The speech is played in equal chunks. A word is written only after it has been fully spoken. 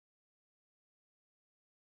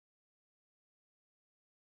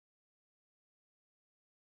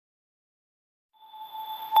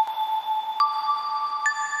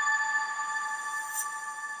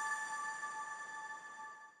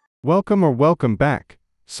Welcome back,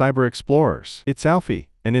 Cyber Explorers. It's Alfie,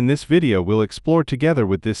 and in this video we'll explore together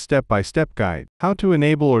with this step-by-step guide how to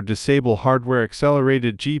enable or disable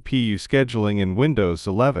hardware-accelerated GPU scheduling in Windows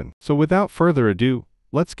 11. So without further ado,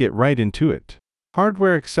 let's get right into it.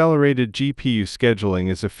 Hardware-accelerated GPU scheduling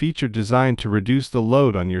is a feature designed to reduce the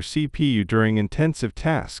load on your CPU during intensive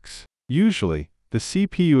tasks. Usually, the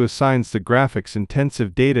CPU assigns the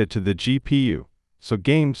graphics-intensive data to the GPU, so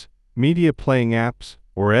games, media playing apps,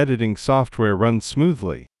 or editing software runs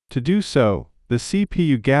smoothly. To do so, the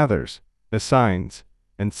CPU gathers, assigns,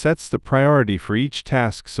 and sets the priority for each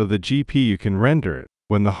task so the GPU can render it.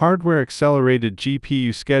 When the hardware-accelerated GPU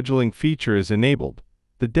scheduling feature is enabled,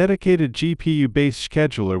 the dedicated GPU-based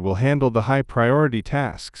scheduler will handle the high-priority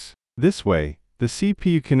tasks. This way, the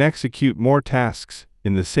CPU can execute more tasks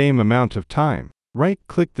in the same amount of time.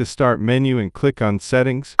 Right-click the Start menu and click on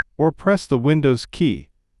Settings, or press the Windows key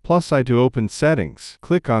 +I to open Settings.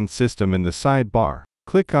 Click on System in the sidebar.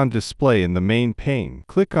 Click on Display in the main pane.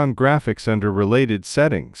 Click on Graphics under Related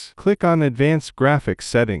Settings. Click on Advanced Graphics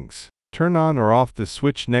Settings. Turn on or off the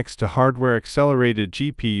switch next to Hardware-Accelerated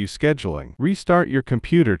GPU Scheduling. Restart your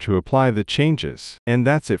computer to apply the changes. And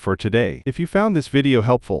that's it for today. If you found this video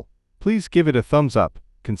helpful, please give it a thumbs up,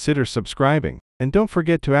 consider subscribing, and don't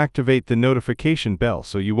forget to activate the notification bell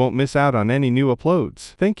so you won't miss out on any new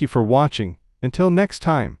uploads. Thank you for watching. Until next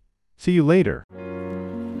time, see you later.